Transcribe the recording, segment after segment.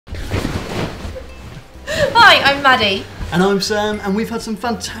Hi, I'm Maddie. And I'm Sam, and we've had some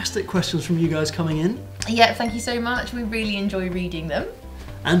fantastic questions from you guys coming in. Yeah, thank you so much. We really enjoy reading them.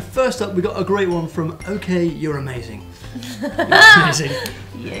 And first up, we got a great one from OK, You're Amazing. You're amazing.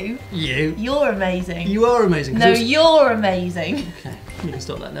 You. You're amazing. You are amazing. No, you're amazing. Okay, you can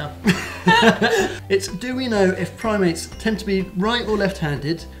stop that now. It's, do we know if primates tend to be right or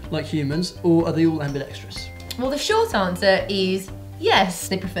left-handed, like humans, or are they all ambidextrous? Well, the short answer is yes.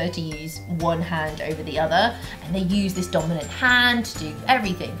 They prefer to use one hand over the other, and they use this dominant hand to do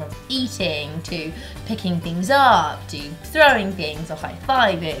everything from eating to picking things up to throwing things or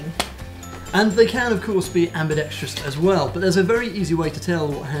high-fiving. And they can, of course, be ambidextrous as well, but there's a very easy way to tell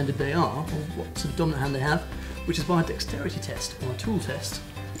what handed they are, or what sort of dominant hand they have, which is by a dexterity test or a tool test,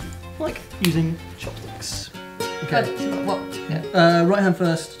 like using chopsticks. Okay. What? Yeah. Right hand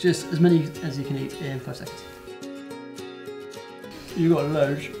first, just as many as you can eat in 5 seconds. You got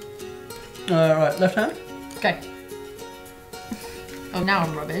loads. Right, left hand. Okay. Oh, now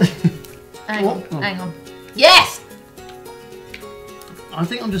I'm rubbish. Hang on, Oh. hang on. Yes! I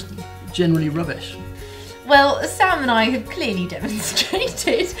think I'm just generally rubbish. Well, Sam and I have clearly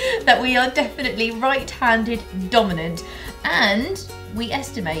demonstrated that we are definitely right-handed dominant, and we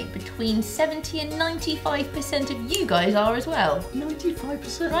estimate between 70 and 95% of you guys are as well.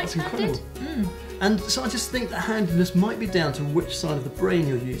 95%, that's Right-handed? incredible. And scientists think that handedness might be down to which side of the brain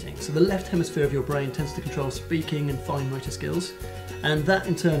you're using. So the left hemisphere of your brain tends to control speaking and fine motor skills, and that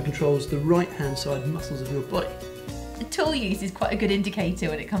in turn controls the right hand side muscles of your body. The tool use is quite a good indicator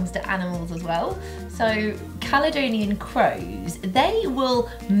when it comes to animals as well. So Caledonian crows, they will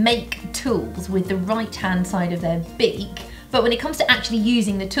make tools with the right hand side of their beak, but when it comes to actually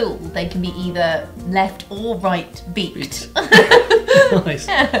using the tool, they can be either left or right beaked. Nice.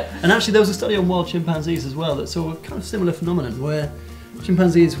 Yeah. And actually there was a study on wild chimpanzees as well that saw a kind of similar phenomenon where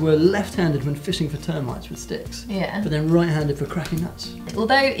chimpanzees were left-handed when fishing for termites with sticks, but then right-handed for cracking nuts.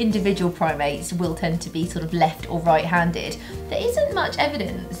 Although individual primates will tend to be sort of left or right-handed, there isn't much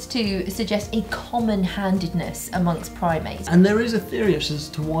evidence to suggest a common handedness amongst primates. And there is a theory as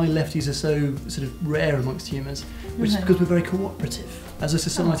to why lefties are so sort of rare amongst humans, which is because we're very cooperative. As a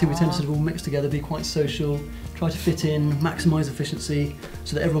society, we tend to sort of all mix together, be quite social, try to fit in, maximise efficiency,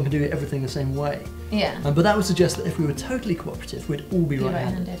 so that everyone can do everything the same way. Yeah. But that would suggest that if we were totally cooperative, we'd all be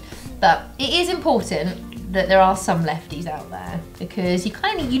right-handed. But it is important that there are some lefties out there, because you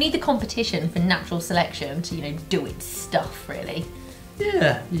need the competition for natural selection to, you know, do its stuff, really.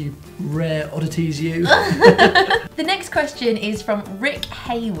 Yeah, you rare oddities, you. The next question is from Rick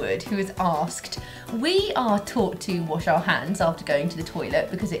Hayward, who has asked, we are taught to wash our hands after going to the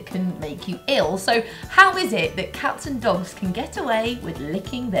toilet because it can make you ill. So how is it that cats and dogs can get away with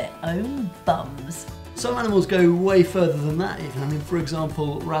licking their own bums? Some animals go way further than that even. I mean, for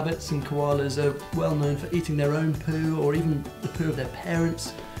example, rabbits and koalas are well known for eating their own poo, or even the poo of their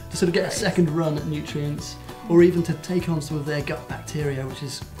parents, to sort of get a second run at nutrients, or even to take on some of their gut bacteria, which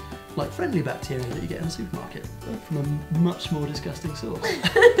is like friendly bacteria that you get in a supermarket, but from a much more disgusting source.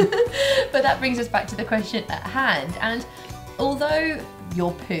 But that brings us back to the question at hand, and although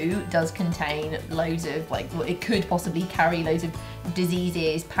your poo does contain loads of, it could possibly carry loads of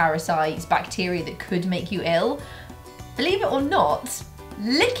diseases, parasites, bacteria that could make you ill, believe it or not,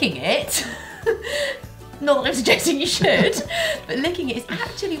 licking it, not that I'm suggesting you should, but licking it is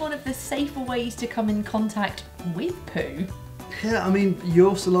actually one of the safer ways to come in contact with poo. Yeah, I mean,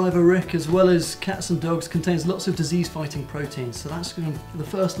 your saliva, Rick, as well as cats and dogs, contains lots of disease-fighting proteins, so that's the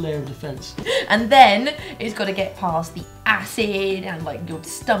first layer of defence. And then it's got to get past the acid and your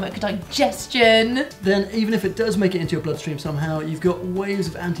stomach digestion. Then even if it does make it into your bloodstream somehow, you've got waves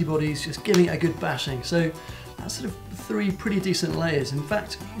of antibodies just giving it a good bashing. So that's sort of 3 pretty decent layers. In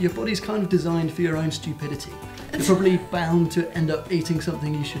fact, your body's kind of designed for your own stupidity. You're probably bound to end up eating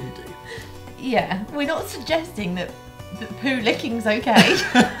something you shouldn't do. Yeah, we're not suggesting that poo licking's okay.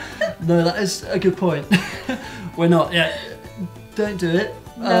 No, that is a good point. We're not, don't do it.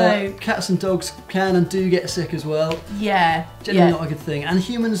 No. Cats and dogs can and do get sick as well. Yeah. Generally not a good thing. And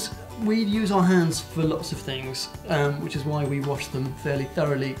humans, we use our hands for lots of things, which is why we wash them fairly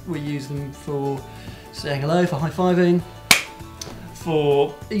thoroughly. We use them for saying hello, for high-fiving,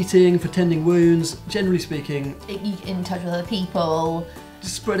 for eating, for tending wounds, generally speaking. In touch with other people.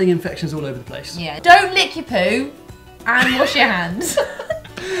 Just spreading infections all over the place. Yeah. Don't lick your poo and wash your hands.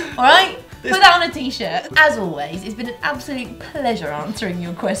 Alright? Put that on a t-shirt. As always, it's been an absolute pleasure answering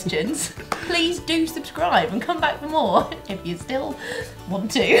your questions. Please do subscribe and come back for more if you still want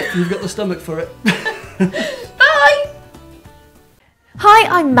to. You've got the stomach for it. Bye!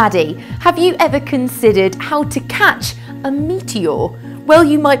 Hi, I'm Maddie. Have you ever considered how to catch a meteor? Well,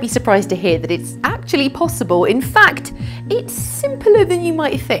 you might be surprised to hear that it's actually actually possible. In fact, it's simpler than you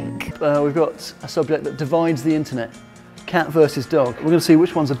might think. We've got a subject that divides the internet. Cat versus dog. We're going to see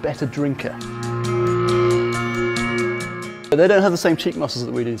which one's a better drinker. They don't have the same cheek muscles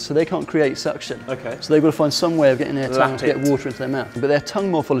that we do, so they can't create suction. Okay. So they've got to find some way of getting their tongue to get it. water into their mouth. But their tongue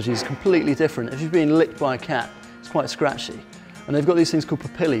morphology is completely different. If you've been licked by a cat, it's quite scratchy. And they've got these things called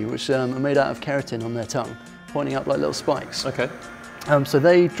papillae, which are made out of keratin on their tongue, pointing up like little spikes. Okay. So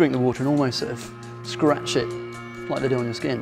they drink the water and almost sort of scratch it like they do on your skin.